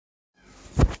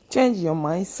Change your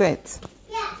mindset.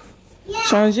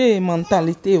 Changer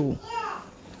mentalité ou.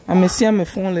 Amesia me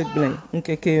font les blancs,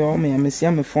 nkeke homé,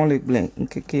 amesia me font les blancs,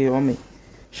 nkeke homé.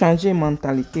 Changer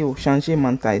mentalité ou, changer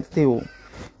mentalité ou.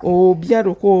 O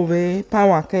biado ko be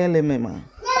power kele mema.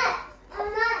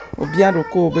 O biado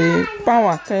ko be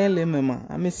power kele mema.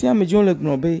 Amesia me jon le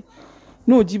gnobe.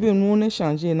 No dibe nous on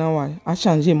changer na wa, a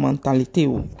changer mentalité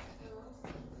ou.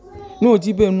 No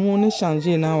dibe nous on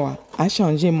changer na wa, a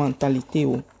changer mentalité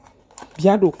ou.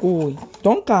 Biado ko.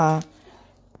 Donc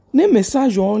ne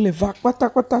message on le va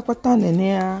kwata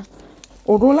nenea.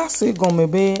 Odola se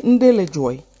gomebe ndele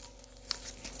joy.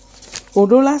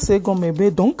 Odola se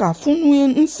gomebe donc a funu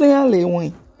nse ale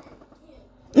wen.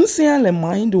 Nse ale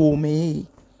mind o me.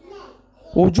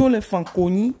 Ojo le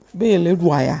fankoni be le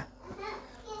doya.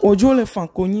 Ojo le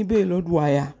fankoni be le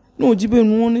doya. No dibe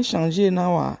nous on changer na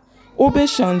wa. Obe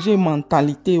changer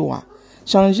mentalité wa.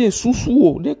 Changer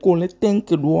sousou de ko le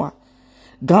tenke doa.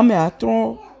 Game a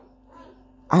trop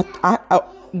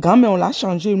game on l'a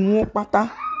changé nous pata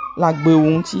la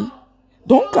gbeonti.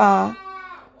 Donc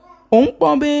on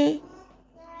peut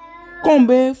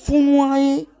combe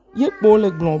funouaye ye pour le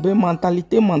globe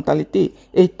mentalité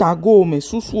et tago me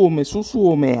sousou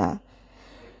me a.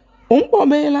 On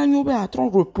peut la nyobe a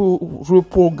trop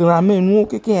reprogrammer nous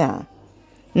quelqu'un.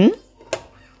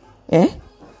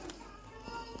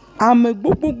 Ame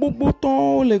bobo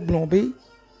ton le globe.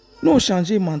 Nous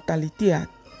changer mentalité à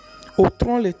au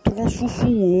tron les trois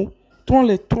sous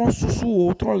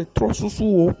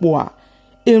bois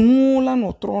et nous là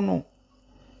notre nom.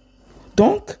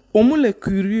 Donc on me les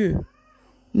curieux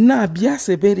na bien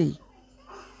se beri.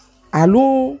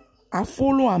 Allo a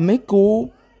follow a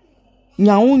meko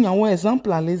nyao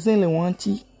exemple à les les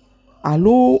wanti.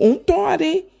 Allo on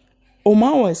tore au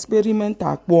moins expérimente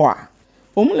à quoi.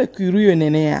 On me les curieux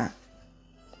nénéa.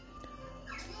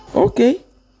 OK.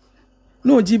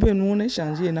 No dibe nous on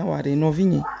changer na ware no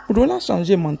vigné. On doit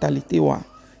changer mentalité wa.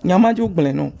 Nyama jo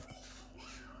gbleno.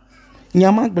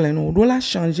 Nyama gbleno, on doit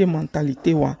changer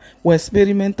mentalité wa. Ou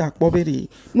expérimenter akobere.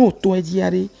 No to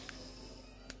ediare.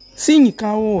 Si ni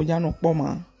kawo ya no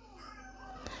poma.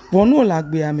 Vono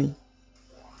lagbe ame.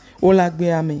 O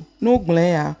lagbe ame. No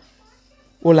glen ya.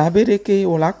 O la bereke,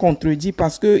 o la contredit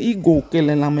parce que igo ke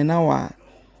le lamena wa.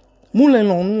 Moule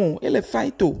lonu, ele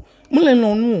faito. Moule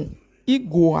lonu,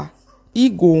 igoa.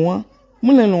 Igo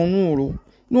mule lonuro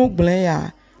no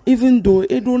gblea even though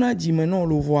edona jime no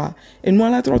lo voa et moi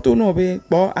la troto no be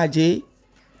bo aje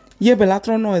ye be la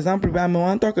trono exemple ba me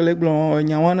wan to que le glon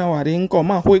nyawana wari nko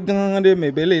ma hwe gan de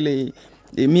me belele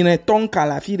de mine tonka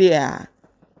la fidea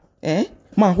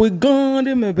ma hwe gan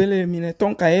de me belele mine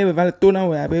tonka e be val tona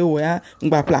we abe we a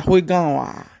ngba pla hwe gan wa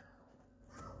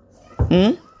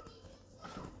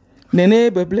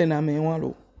nene beble na me wan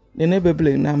lo nene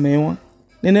beble na me wan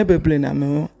nene beble na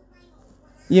me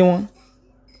yewan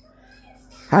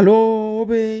allo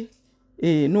be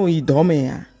no idome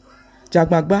ya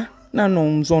jagbagba na no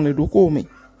nzon le doko me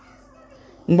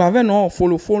ngba ve no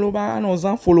follow ba no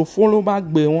zan follow ba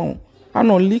gbe won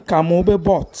ano lik amo be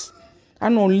bot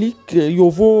ano lik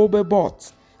yovo be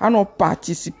bot ano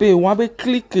participer wan be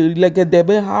click legede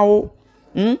be hawo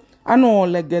ano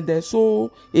legede so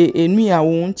nui a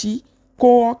wonti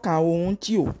ko ka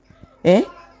wonti o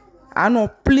ano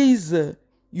please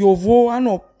yovo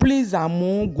ano please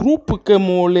amo groupe que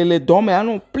mo le dome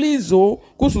ano please o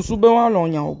kususu be wa lo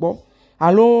nya ogbo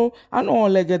allo ano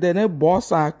legede ne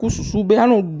bossa kususu be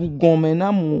ano gome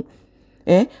na mo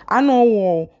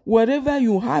ano whatever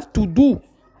you have to do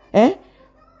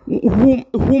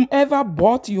whomever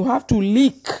bought you have to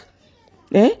leak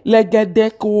legede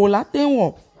ko la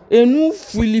tenwo enu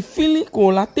fili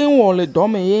ko la tenwo le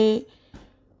dome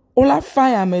o la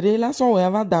fire mere la so we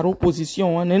ava dar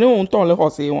opposition nene on ton le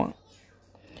hose wan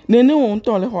nene on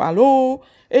ton le ho allo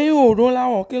yo do la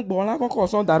o ke gbo la koko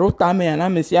so dar o ta me na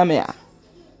mesia me a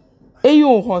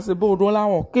yo hose bo do la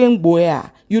o ke gbo ya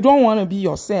you don't want to be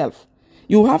yourself,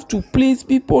 you have to please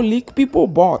people, leak people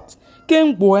bought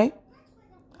ke gbo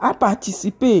a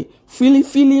participer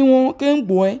fili won ke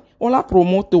gbo o la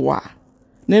promote wa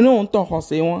nene on ton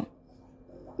hose wan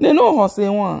nene o hose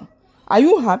wan. Are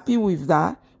you happy with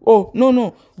that? Oh,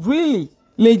 no. Really?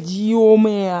 Le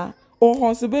jiomea. Oh,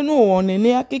 honsebe no one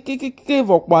ne ke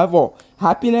vokwa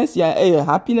happiness ya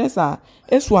happiness a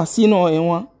eswa sino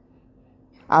enwa.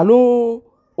 Allo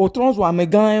o transwa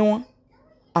megan enwa.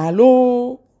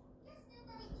 Allo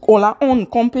ola own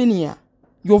company ya.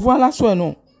 Yo voilà so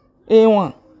no.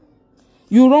 Enwa.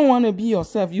 You don't want to be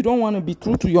yourself. You don't want to be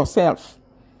true to yourself.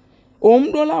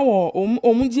 Omdola wo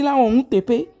omujila wo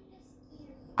mtepe.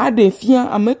 Ade fian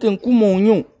ameke nkumo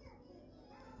onyo.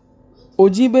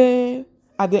 Ojibe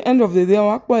at the end of the day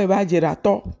wa po e ba jera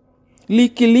to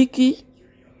liki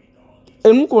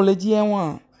enu ko le di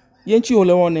enwa yenchi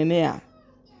ole wonene ya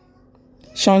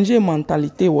changer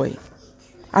mentalité ouais.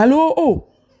 Alors oh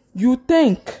you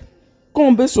think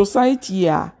kombe society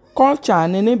ya culture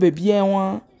nene be bien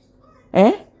wa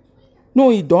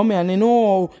no idome ane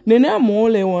no nene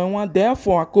amole wa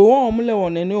therefore ko o mule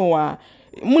wonene wa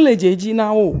mule jeji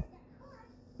na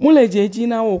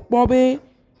o pobe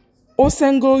o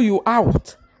single you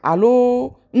out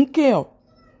alo nke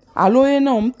alo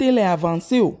ena mtele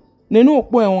avancer o nene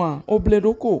okpo enwa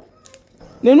obledoko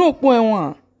nene okpo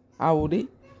enwa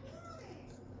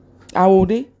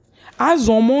awode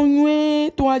azomo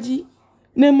nwe toaji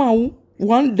ne mawu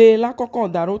one day la koko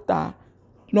darota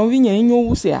no vinye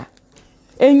enyowu se a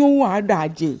enyowu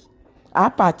adaje a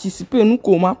participer nu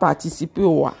ko ma participer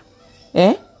wa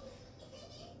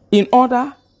in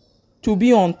order to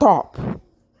be on top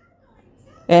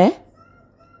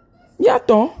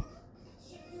yato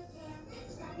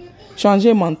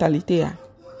changer mentalité ya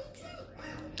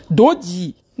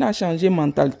doji na changer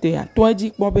mentalité ya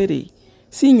toaji pobere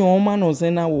si nyoma no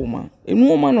zena woma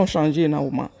enu woma no changer na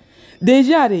woma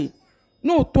déjà re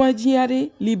no toaji yare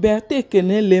liberté que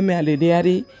ne le me ale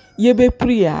yare yebe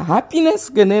priya happiness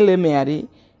que ne le me yare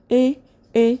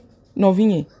no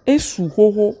vinye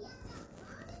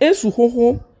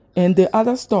suhoho and the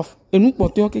other stuff enu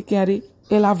pote okeke yare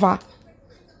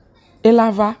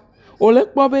elava ole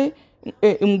pobe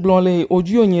mblonle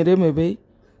oji onyere mebe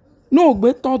no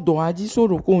gbe todo aji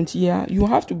soro konti ya you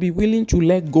have to be willing to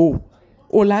let go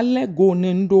ola let go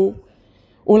nendo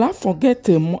ola forget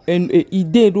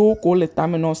ide do ko le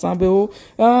tameno sambe o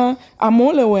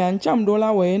amole we ancham do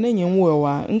la we ne nyen we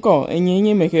wa nko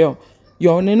enyenye meke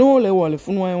yo ne no le wo le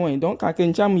funu we don ka ke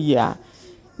ncham ya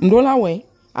ndola we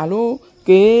alo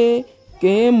ke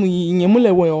mu nyemu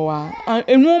le we wa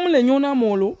enu mu le nyona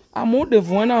molo amo de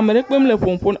voina amere pem le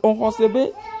pompon o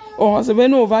hosebe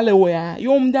no vale we ya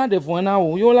yo mda de voina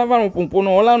o yo la va pompon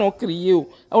o la no crier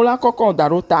o la koko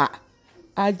darota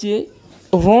aje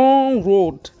wrong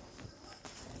road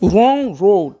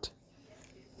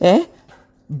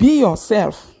be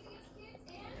yourself,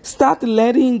 start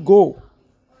letting go,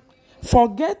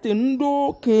 forget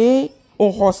ndo ke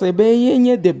o hosebe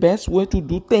yenye the best way to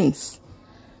do things.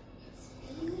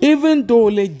 Even though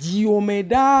le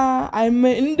jiomeda I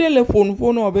me ndele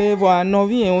phone obe vo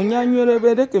novi onya nywere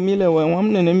be de kemile we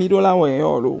wam ne mi do la we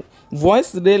yolo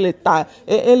voice de le ta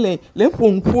le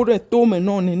phone de to me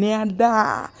no ne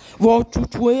ada vo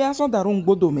tutu ya so darun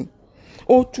gbodo me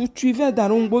o tutu ve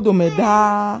darun gbodo me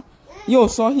da yo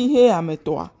so hihe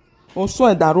ametoa o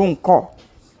so darun ko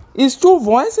it's two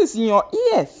voices in your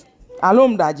ears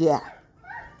alom dajia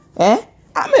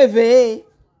ameve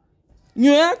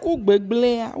nyoya ku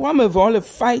gbegle ya wa me vo le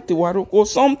fight waro ko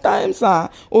sometimes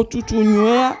o tutu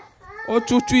nyoya o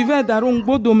tutu ive darun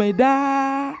gbodo me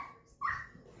da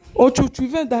o tutu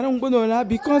ive darun gbodo me da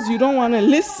because you don't want to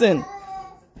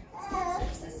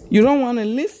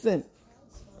listen.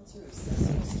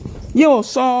 Yo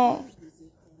so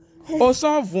o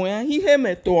so voya hihe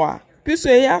metoa piso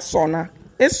ya sona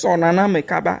na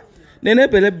mekaba nene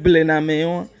bele na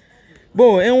me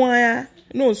bo enwa ya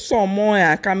no so mo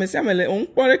ya kamesemele on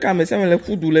pore kamesemele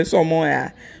fudule so mo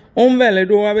ya on vele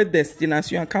do wa be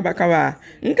destination kaba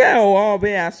nke o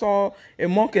be ya so e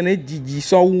mo kene jiji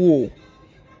so wo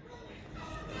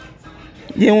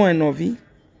ye won novi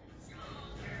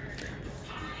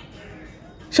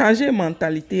changer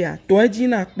mentalité a to eji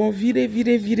na po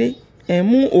vire e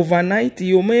mu overnight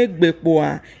yo me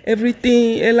gbepo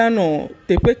everything elano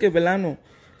tepe kebelano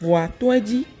vo to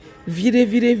eji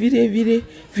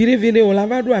vire o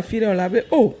lava do afire o labe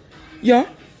yo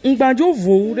ngbajo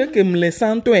vo de ke mle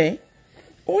santo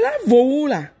o la vo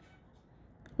la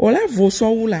o la vo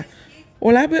so la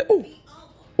o labe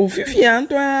o fifi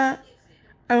anto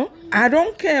I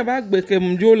don't care about gbe ke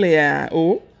mjo le ya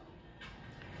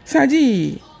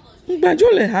saji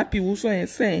ngbajo le happy wo so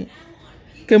say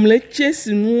ke mle chase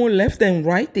no left and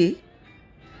right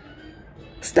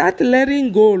start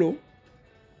letting go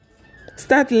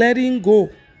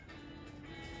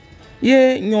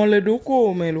ye nyole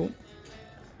doko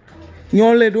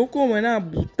me na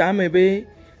buta mebe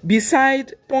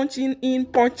beside punching in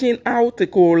punching out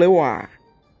ko lewa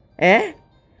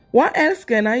what else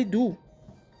can I do?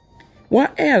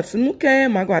 What else nuke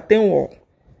magwatenwo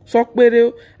so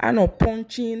pere ano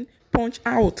punch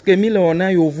out ke mile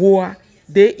ona yo voa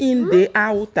day in day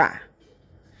out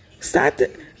start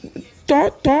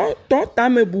to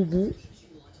tame bubu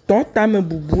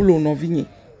lo no vinye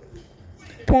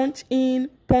punch in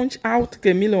punch out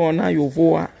ke mile ona yo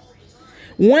voa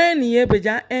when ye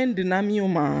beja end na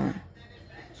mioma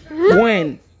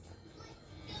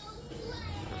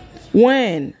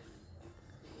When?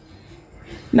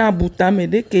 Na butame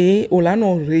de ke ola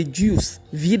no reduce,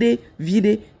 vide.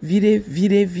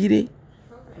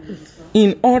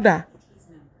 In order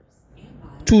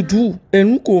to do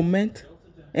enu comment,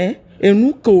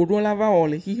 enu ko do lava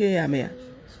ole hihe ya mea.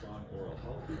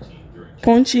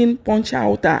 Punch in, punch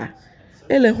out.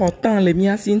 Ele hotan le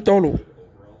mia sintolo.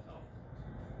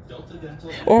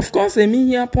 Of course, me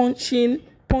here punch in,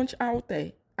 punch out.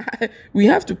 We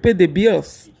have to pay the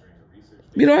bills.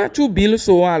 We don't have 2 bills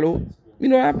so allo. We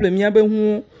don't have premium be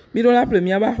hu. We don't have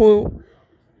premium ba ho.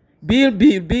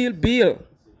 Bill.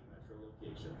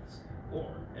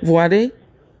 Voyez?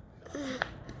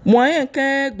 Moyen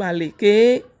que gbale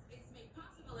ke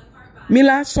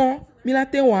mila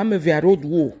te wa me viaro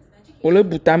du o le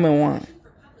buta me wa.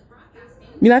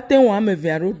 Mila te wa me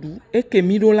viaro du e ke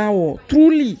mi do la wo.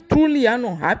 Truly I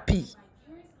no happy.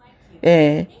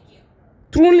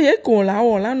 Truly e ko la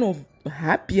wo la no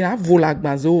happy a vola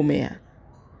gbazo me ya.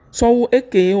 So e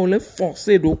ke o le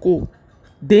forcer doko.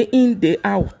 Day in, day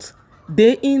out.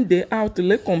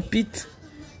 Le compete.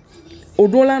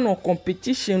 Odola no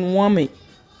competition wame.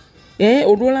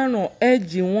 Odola no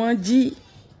edge wanji.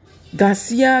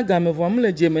 Gasia game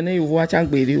vwamle jemene yu wachang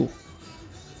beri o.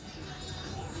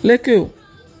 Leke o.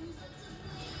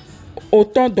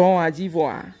 Oton don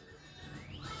ajivoa.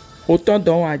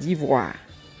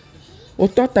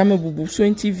 Oton tame bubu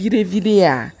swenti vide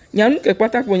ya. Nyanu ke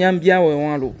kwata kwa nyambia we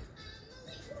wanlo.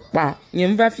 Ba,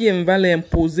 nyemva fie mva le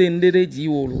impose ndere ji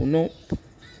wolo, no.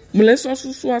 Mule son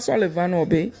susu aso le vano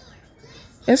be.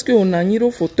 Est-ce que on a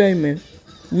niro fauteuil me?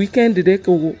 Weekend de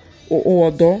ko o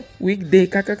odo, weekday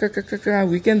kaka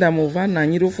weekend amova na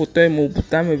niro fauteuil mo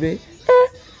buta me be.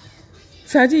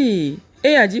 Sadi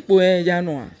aji po ja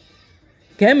no.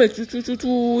 Ke me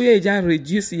tutu ye ja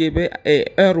reduce ye be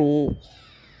euro.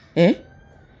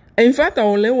 In fact,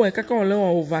 on le we kaka on le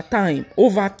overtime,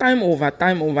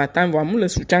 wa mule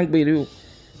suchang beri o.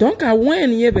 Donc a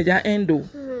wen ye be ja endo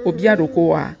obia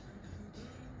doko a.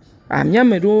 Amia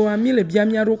medo amile bia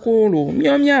mia doko lo, mi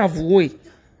avoué.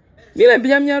 Mile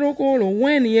bia mia doko lo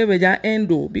when ye be ja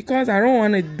endo because I don't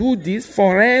want to do this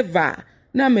forever.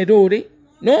 Na medo de.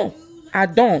 No, I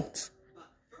don't.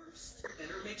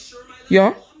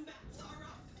 Yo.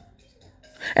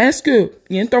 Est-ce que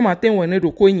yen to matin wene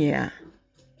doko nye a?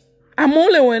 Amo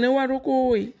le wene wa doko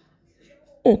we.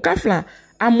 O kafla,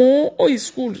 amo o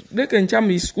school, de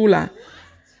kencham school la.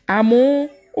 Amo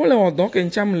o le odon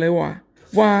kencham le wa.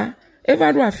 Wa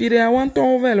eva do afire a wan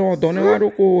to ve le odon ne wa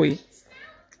doko we.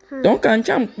 Donc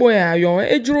kencham po ya yo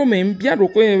ejuro me mbia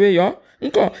doko we yo.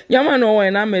 Nko yama no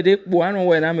we na mede kpo ano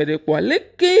we na mede kpo.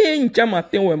 Leke ncham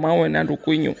aten we ma we na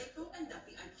doko nyo.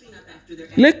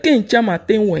 Leke ncham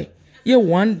aten we. Ye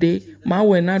one day ma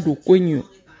we na doko nyo.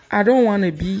 I don't want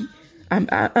to be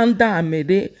under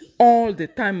Amede all the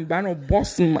time, but no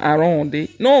boss around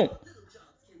it. No.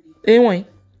 Anyway.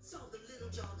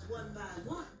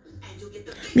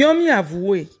 Mi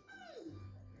avoué.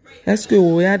 Est-ce que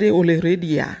vous avez ole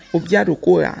redia? Obia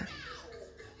doko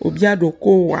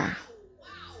wa.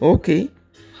 Okay.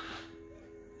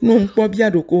 Non po bia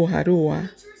doko haro wa.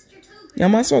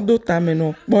 Yama so do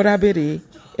tameno bora bere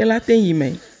elaten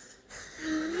yime.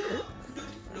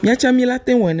 Miacha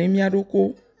milaten wene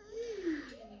miadoko.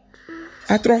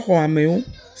 Atro ho ameo.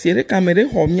 Sire kamere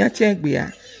ho miacha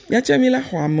egbea. Miacha mila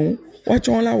ho ameo.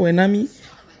 Wachon la wenami.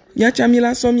 Miacha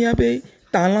mila so miabe.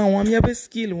 Talent wan miabe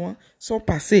skill wan. So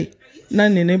passé. Na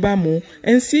nene ba mo.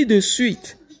 Ainsi de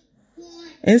suite.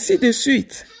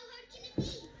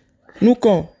 Nou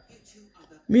kon.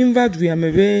 Mimva dwi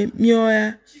amebe.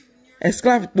 Mioya.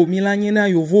 Esclave po mila nyena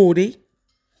yovore.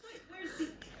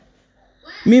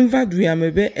 Mimva du ya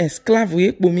mebe esclave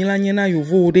ye kpo mila nyena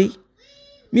yovode.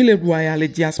 Mi le dua ya le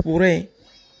diaspora.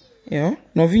 Yo,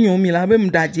 no vinyo mila be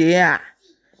mdaje ya.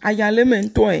 Ayale me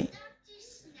ntoe.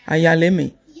 Ayale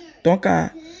me. Donc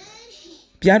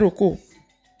biaroko.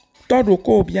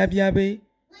 Todoko bia be.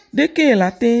 Dès que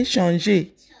la ten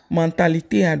changer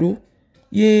mentalité ado,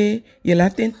 ye la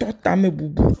ten tota me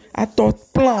bubu. A tot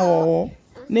plan o.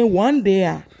 Ne one day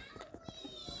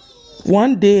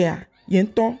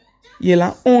yento ye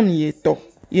la on yeto.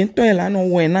 Yento ye la no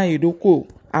wena yedoko.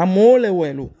 Amo le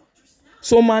welo.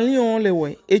 Somalion le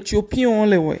we. Éthiopion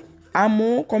le we.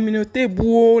 Amo communauté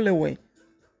buo le we.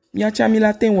 Miacha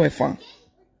mila ten we fan.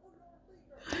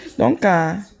 Donc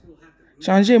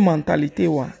changer mentalité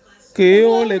wa. Que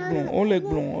o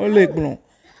le glon.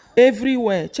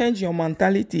 Everywhere change your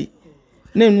mentality.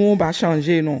 Ne nous ba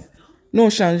changer non. Non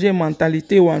changer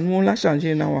mentalité wa nous la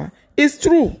changer na wa. It's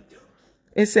true.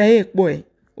 Essayez boy.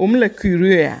 On me le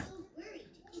curieux.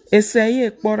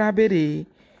 Essaye kpora bere.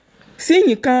 Si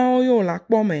ni kan yo la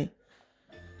kpo me.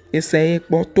 Essaye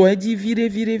kpo to eji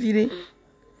vire.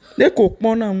 De ko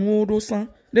kpona nuodo san.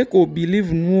 De ko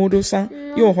believe nuodo san.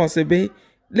 Yo hosebe.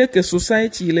 De ke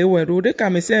society le wero. De ka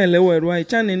mese le wero. Ai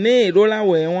chane ne do la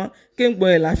we wan. Ken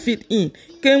boy la fit in.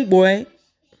 Ken boy.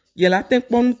 Ye la ten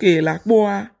kpon ke la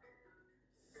kpoa.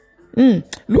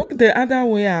 Look the other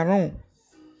way around.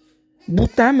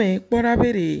 Butame kpora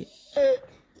bere.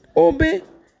 Obe.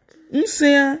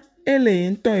 Nsea ele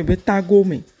ento ebe tago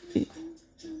me.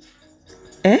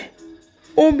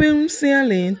 Obe nsea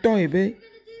le ento ebe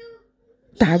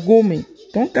tago me.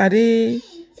 Ton kare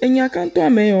enya kanto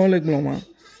ame yo le gloma.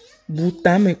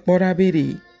 Butame kpora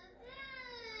bere.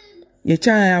 Ye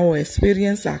cha ya wo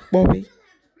experience akpobe.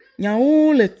 Nya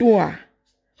o le toa.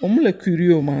 Omu le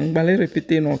curieux man. Ngbale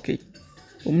répéter non ke.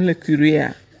 Omu le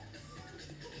curieux.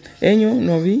 Enyo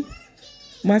novi.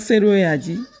 Masero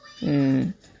yaji.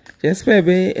 J'espère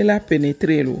que elle a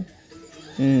pénétré l'eau.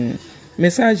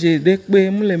 Message de que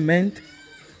me le meant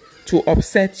to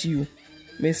upset you.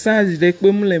 Message de que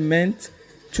me le meant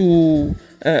to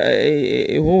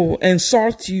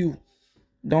insult you.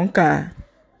 Donc,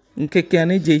 n'keke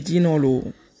ane jeji non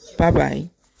lo. Bye bye.